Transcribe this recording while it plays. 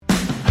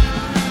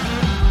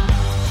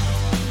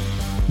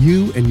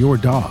You and your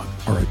dog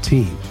are a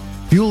team.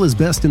 Fuel is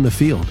best in the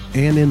field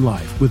and in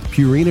life with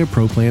Purina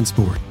Pro Plan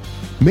Sport.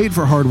 Made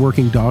for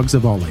hardworking dogs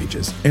of all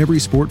ages, every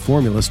sport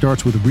formula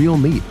starts with real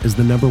meat as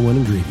the number one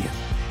ingredient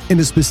and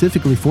is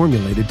specifically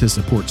formulated to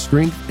support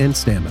strength and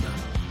stamina.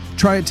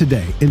 Try it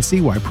today and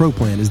see why Pro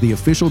Plan is the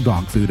official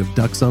dog food of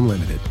Ducks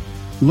Unlimited.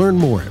 Learn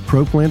more at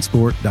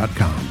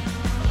ProPlansport.com.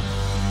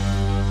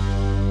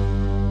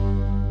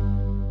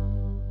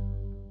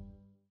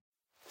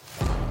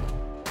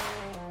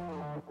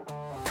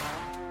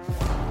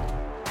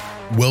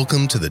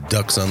 Welcome to the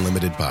Ducks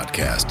Unlimited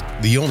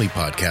podcast, the only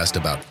podcast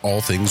about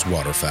all things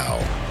waterfowl.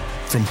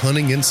 From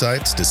hunting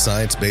insights to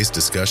science-based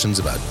discussions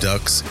about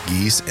ducks,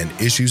 geese, and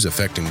issues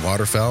affecting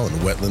waterfowl and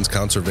wetlands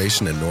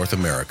conservation in North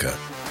America,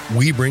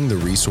 we bring the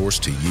resource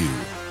to you.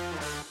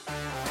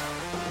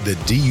 The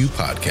DU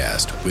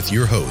Podcast with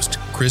your host,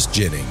 Chris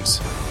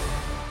Jennings.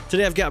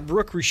 Today I've got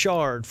Brook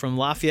Richard from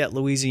Lafayette,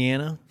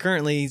 Louisiana.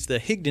 Currently he's the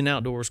Higdon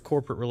Outdoors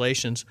corporate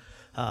relations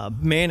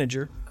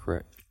manager.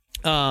 Correct.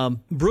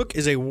 Brook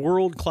is a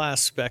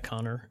world-class speck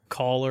hunter,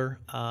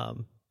 caller,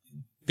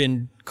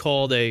 been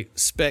called a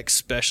speck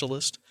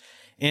specialist.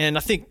 And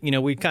I think,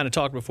 we kind of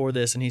talked before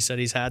this, and he said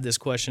he's had this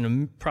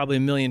question probably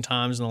a million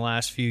times in the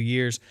last few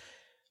years.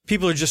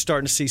 People are just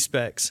starting to see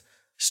specks,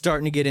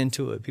 starting to get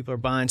into it. People are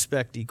buying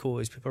speck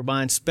decoys. People are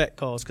buying speck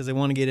calls because they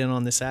want to get in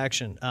on this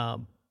action.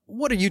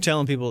 What are you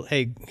telling people,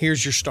 hey,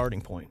 here's your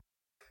starting point?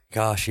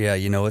 Gosh, yeah,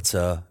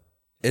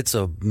 it's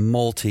a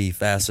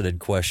multifaceted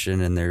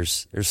question, and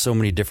there's so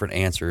many different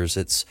answers.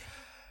 It's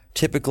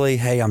typically,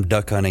 hey, I'm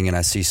duck hunting and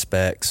I see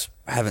specks.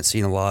 I haven't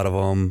seen a lot of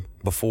them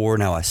before.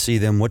 Now I see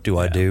them. What do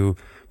I do?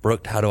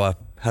 Brook, how do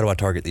I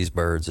target these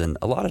birds? And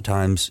a lot of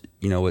times,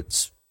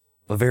 it's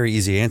a very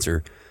easy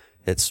answer.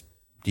 It's,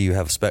 do you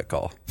have a speck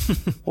call?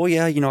 Well,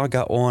 yeah, I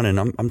got one and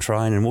I'm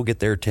trying, and we'll get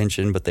their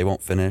attention, but they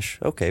won't finish.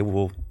 Okay,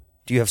 well,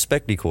 do you have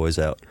speck decoys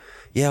out?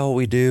 Yeah, well,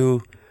 we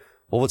do.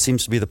 Well, what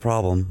seems to be the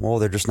problem? Well,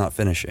 they're just not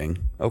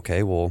finishing.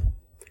 Okay, well,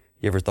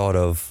 you ever thought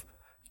of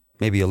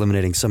maybe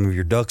eliminating some of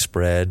your duck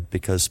spread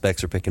because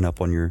specks are picking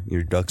up on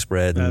your duck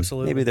spread? And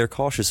absolutely. Maybe they're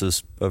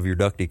cautious of your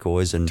duck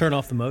decoys. And turn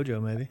off the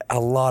mojo, maybe. A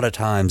lot of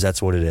times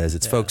that's what it is.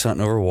 It's folks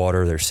hunting over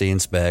water, they're seeing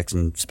specks,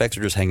 and specks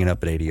are just hanging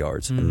up at 80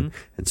 yards. Mm-hmm.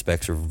 And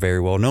specks are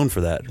very well known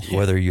for that,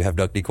 whether you have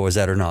duck decoys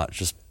out or not. It's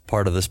just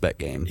part of the speck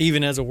game.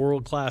 Even as a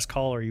world-class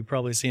caller, you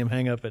probably see them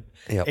hang up at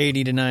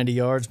 80 to 90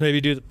 yards.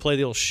 Maybe play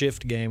the old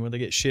shift game where they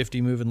get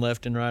shifty moving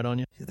left and right on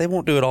you. They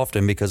won't do it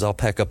often because I'll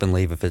pack up and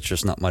leave if it's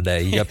just not my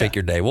day. You got to pick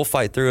your day. We'll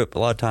fight through it a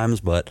lot of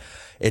times, but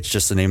it's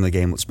just the name of the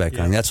game with speck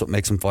hunting. That's what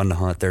makes them fun to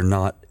hunt. They're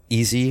not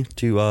easy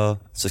to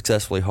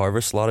successfully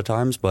harvest a lot of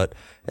times, but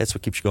that's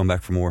what keeps you going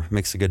back for more.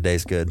 Makes the good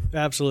days good.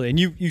 Absolutely. And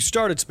you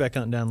started speck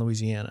hunting down in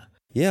Louisiana.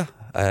 Yeah.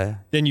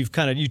 Then you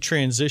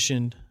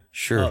transitioned.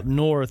 Sure. Up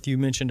north, you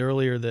mentioned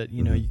earlier that,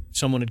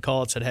 someone had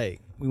called and said, hey,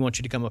 we want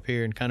you to come up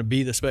here and kind of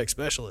be the speck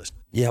specialist.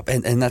 Yep,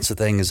 and that's the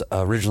thing is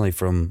originally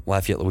from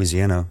Lafayette,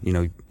 Louisiana,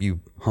 you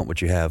hunt what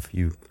you have.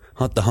 You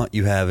hunt the hunt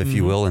you have, if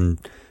you will,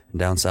 and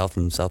down south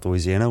in South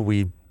Louisiana,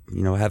 we,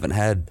 haven't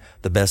had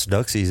the best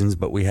duck seasons,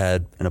 but we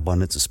had an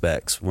abundance of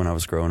specks when I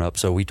was growing up.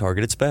 So we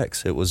targeted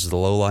specks. It was the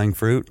low-lying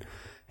fruit,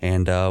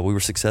 and we were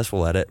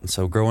successful at it. And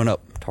so growing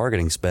up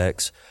targeting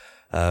specks,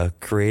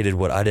 created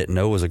what I didn't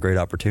know was a great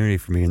opportunity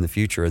for me in the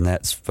future, and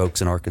that's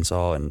folks in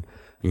Arkansas and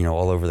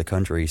all over the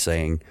country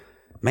saying,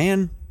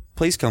 "Man,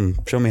 please come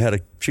show me how to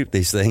shoot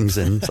these things."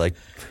 And it's like,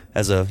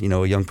 as a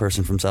young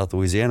person from South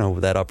Louisiana,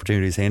 with that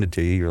opportunity is handed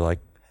to you, you're like,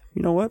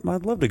 you know what?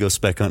 I'd love to go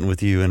speck hunting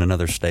with you in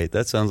another state.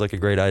 That sounds like a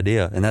great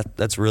idea, and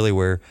that's really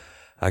where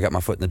I got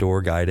my foot in the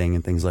door, guiding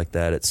and things like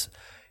that.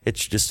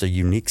 It's just a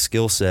unique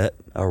skill set,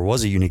 or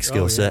was a unique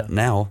skill set.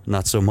 Now,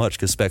 not so much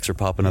because specs are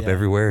popping up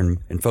everywhere,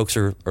 and folks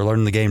are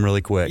learning the game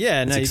really quick.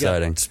 Yeah, it's now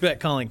exciting. You got speck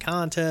calling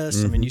contests.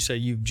 Mm-hmm. I mean, you say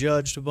you've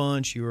judged a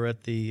bunch. You were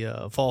at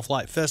the Fall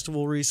Flight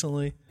Festival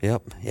recently.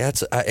 Yep. Yeah,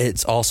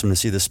 it's awesome to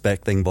see the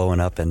spec thing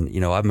blowing up. And,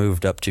 I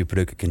moved up to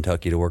Paducah,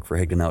 Kentucky to work for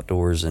Higdon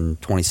Outdoors in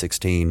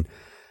 2016,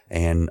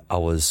 and I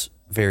was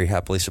very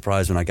happily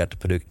surprised when I got to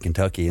Paducah,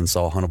 Kentucky and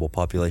saw a huntable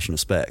population of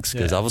specks,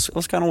 because I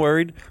was kind of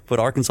worried, but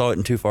Arkansas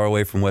isn't too far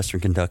away from Western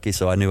Kentucky,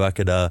 so I knew I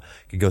could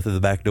go through the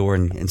back door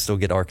and still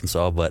get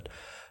Arkansas. But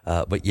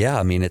yeah,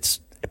 I mean, it's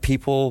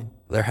people,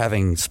 they're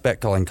having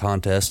speck calling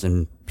contests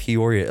in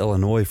Peoria,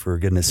 Illinois, for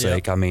goodness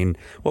sake. I mean,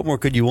 what more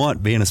could you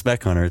want being a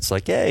speck hunter? It's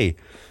like, hey,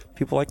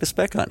 people like to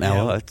speck hunt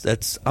now.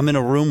 I'm in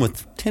a room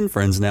with 10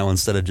 friends now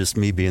instead of just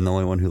me being the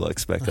only one who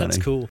likes speck hunting.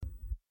 That's cool.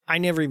 I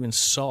never even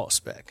saw a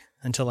speck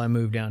until I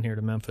moved down here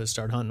to Memphis,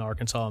 started hunting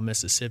Arkansas and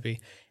Mississippi.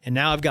 And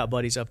now I've got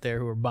buddies up there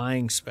who are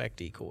buying speck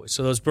decoys.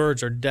 So those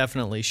birds are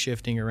definitely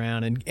shifting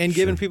around and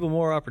giving people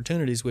more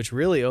opportunities, which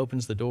really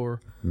opens the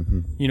door,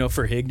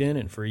 for Higdon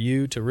and for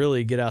you to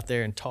really get out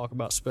there and talk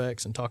about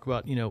specks and talk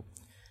about,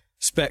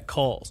 speck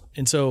calls.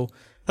 And so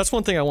that's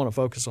one thing I want to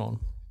focus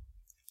on.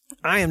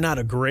 I am not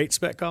a great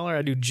speck caller.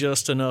 I do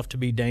just enough to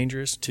be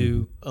dangerous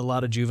to a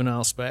lot of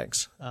juvenile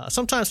specks.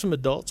 Sometimes some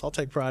adults. I'll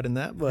take pride in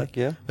that. But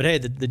hey,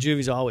 the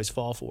juvies always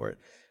fall for it.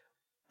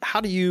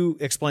 how do you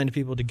explain to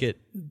people to get,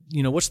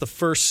 what's the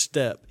first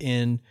step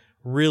in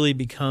really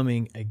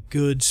becoming a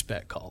good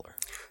speck caller?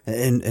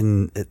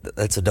 And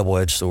that's a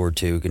double-edged sword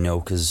too,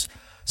 because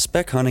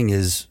speck hunting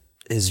is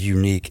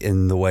unique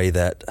in the way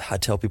that I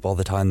tell people all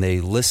the time. They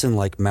listen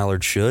like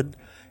mallards should,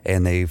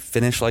 and they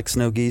finish like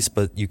snow geese,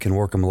 but you can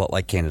work them a lot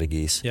like Canada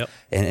geese. Yep.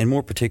 And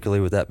more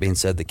particularly with that being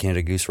said, the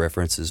Canada goose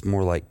reference is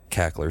more like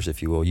cacklers,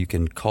 if you will. You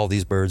can call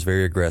these birds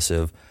very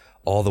aggressive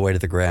all the way to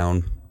the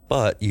ground,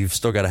 but you've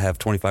still got to have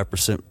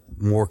 25%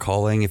 more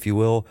calling, if you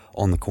will,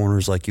 on the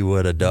corners like you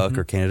would a duck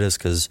or Canadas,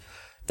 because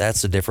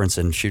that's the difference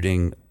in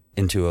shooting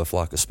into a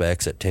flock of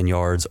specks at 10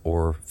 yards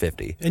or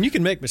 50. And you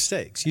can make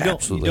mistakes. You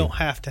Absolutely. don't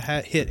have to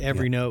hit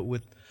every note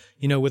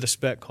with a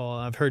speck call.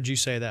 I've heard you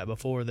say that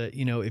before, that,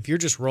 if you're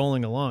just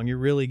rolling along, you're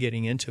really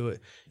getting into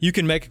it. You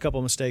can make a couple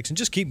of mistakes and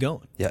just keep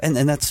going. Yeah.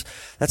 And that's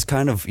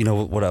kind of,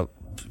 what I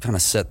kind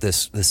of set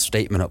this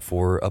statement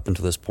up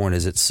until this point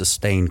is it's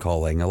sustained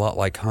calling. A lot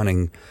like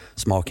hunting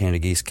small Canada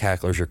geese,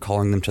 cacklers, you're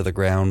calling them to the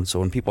ground. So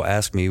when people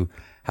ask me,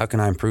 how can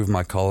I improve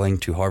my calling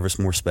to harvest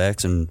more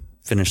specks and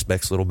finish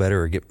specks a little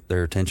better or get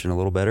their attention a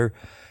little better,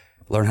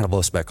 learn how to blow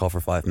a speck call for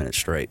 5 minutes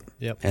straight.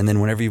 Yep. And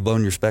then whenever you've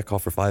blown your speck call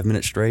for 5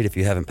 minutes straight, if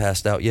you haven't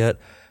passed out yet,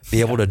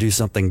 be able to do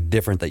something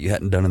different that you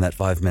hadn't done in that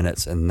 5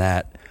 minutes. And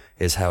that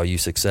is how you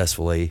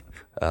successfully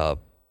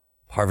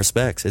harvest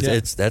specks.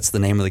 That's the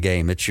name of the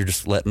game. You're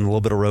just letting a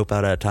little bit of rope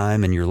out at a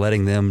time, and you're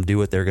letting them do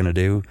what they're going to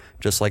do.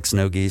 Just like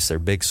snow geese, they're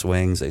big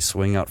swings. They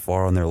swing out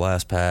far on their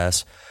last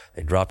pass.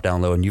 They drop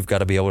down low, and you've got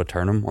to be able to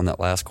turn them on that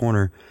last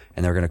corner,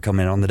 and they're going to come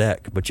in on the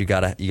deck. But you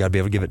got to be able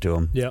to give it to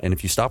them. Yep. And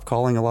if you stop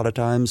calling, a lot of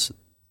times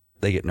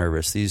they get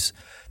nervous. These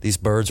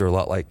birds are a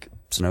lot like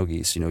snow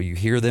geese. You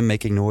hear them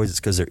making noise. It's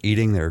because they're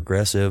eating. They're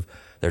aggressive.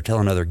 They're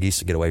telling other geese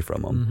to get away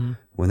from them. Mm-hmm.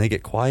 When they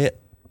get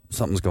quiet,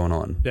 something's going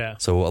on. Yeah.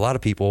 So a lot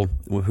of people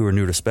who are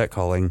new to speck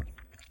calling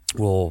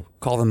will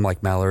call them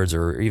like mallards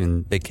or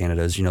even big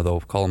Canadas.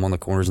 They'll call them on the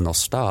corners and they'll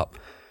stop.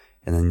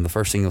 And then the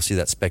first thing you'll see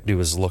that speck do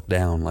is look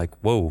down like,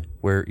 whoa,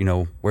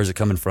 where's it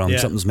coming from? Yeah.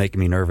 Something's making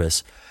me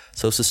nervous.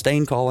 So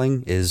sustained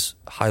calling is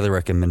highly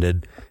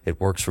recommended. It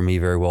works for me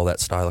very well, that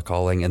style of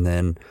calling. And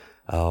then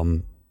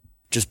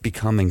just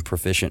becoming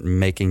proficient in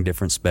making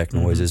different speck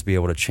noises, be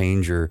able to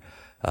change your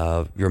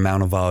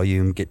amount of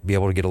volume, be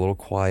able to get a little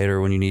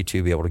quieter when you need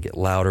to, be able to get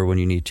louder when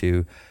you need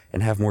to,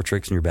 and have more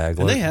tricks in your bag.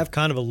 And they have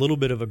kind of a little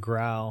bit of a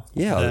growl.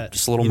 Yeah,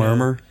 just a little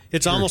murmur.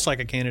 It's almost like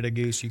a Canada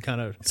goose. You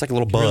kind of it's like a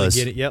little buzz.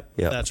 Really get it.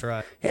 Yep, that's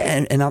right.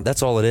 And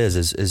that's all it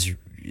is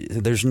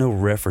there's no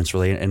reference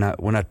really. And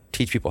when I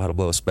teach people how to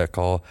blow a speck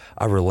call,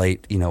 I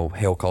relate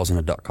hail calls in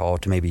a duck call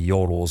to maybe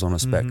yodels on a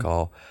speck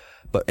call.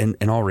 But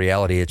in all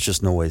reality, it's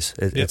just noise.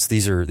 It's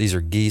these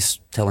are geese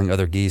telling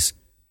other geese,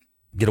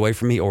 get away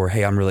from me, or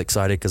hey, I'm really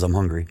excited because I'm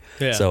hungry.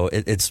 Yeah. So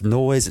it's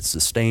noise, it's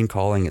sustained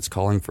calling, it's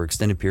calling for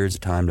extended periods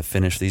of time to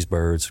finish these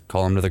birds,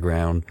 call them to the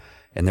ground,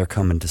 and they're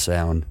coming to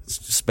sound.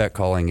 Speck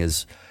calling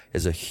is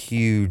a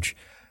huge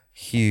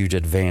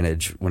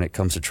advantage when it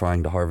comes to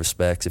trying to harvest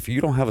specks. If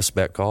you don't have a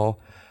speck call,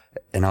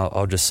 and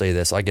I'll just say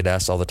this, I get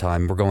asked all the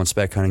time, we're going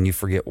speck hunting, you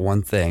forget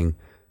one thing,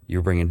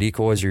 you're bringing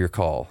decoys or your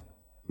call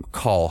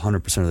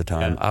 100% of the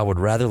time. Yeah. I would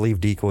rather leave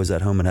decoys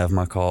at home and have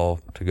my call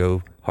to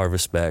go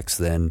harvest specks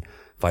than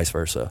vice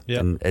versa.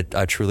 Yep. And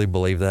I truly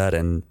believe that,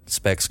 and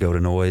specks go to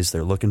noise.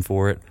 They're looking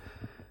for it,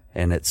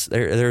 and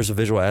there's a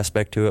visual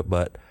aspect to it,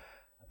 but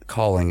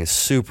calling is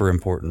super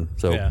important.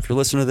 So if you're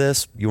listening to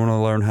this, you want to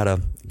learn how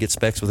to get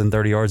specks within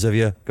 30 yards of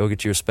you, go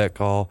get you a speck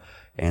call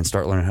and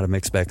start learning how to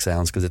make speck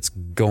sounds, because it's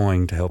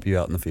going to help you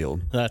out in the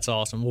field. That's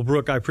awesome. Well,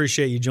 Brook, I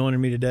appreciate you joining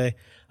me today.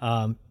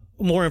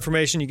 More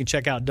information, you can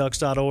check out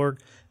ducks.org,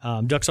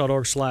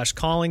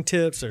 ducks.org/calling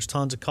tips. There's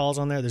tons of calls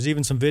on there. There's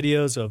even some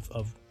videos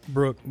of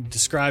Brook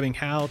describing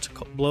how to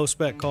blow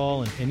speck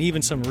call and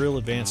even some real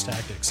advanced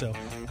tactics. So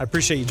I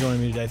appreciate you joining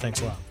me today. Thanks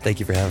a lot.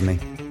 Thank you for having me.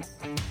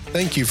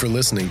 Thank you for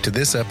listening to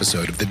this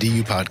episode of the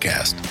DU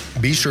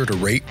Podcast. Be sure to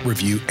rate,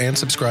 review, and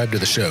subscribe to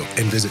the show,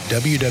 and visit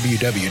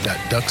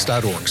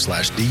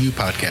www.ducks.org/DU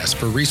Podcast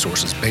for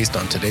resources based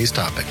on today's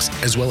topics,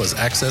 as well as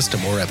access to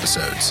more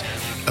episodes.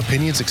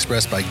 Opinions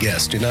expressed by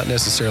guests do not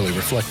necessarily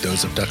reflect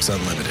those of Ducks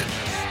Unlimited.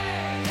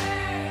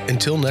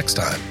 Until next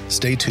time,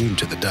 stay tuned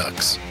to the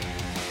Ducks.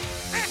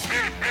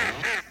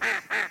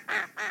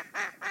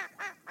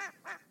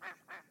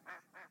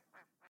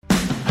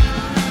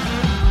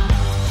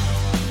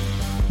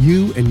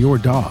 You and your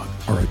dog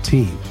are a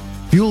team.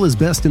 Fuel is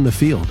best in the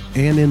field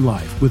and in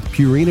life with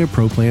Purina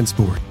Pro Plan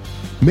Sport.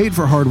 Made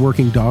for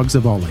hardworking dogs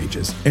of all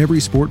ages,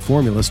 every sport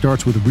formula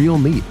starts with real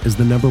meat as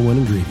the #1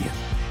 ingredient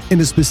and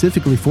is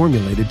specifically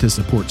formulated to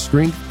support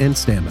strength and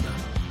stamina.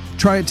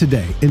 Try it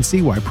today and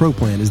see why Pro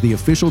Plan is the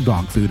official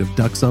dog food of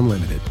Ducks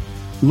Unlimited.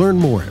 Learn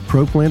more at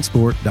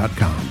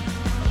ProPlansport.com.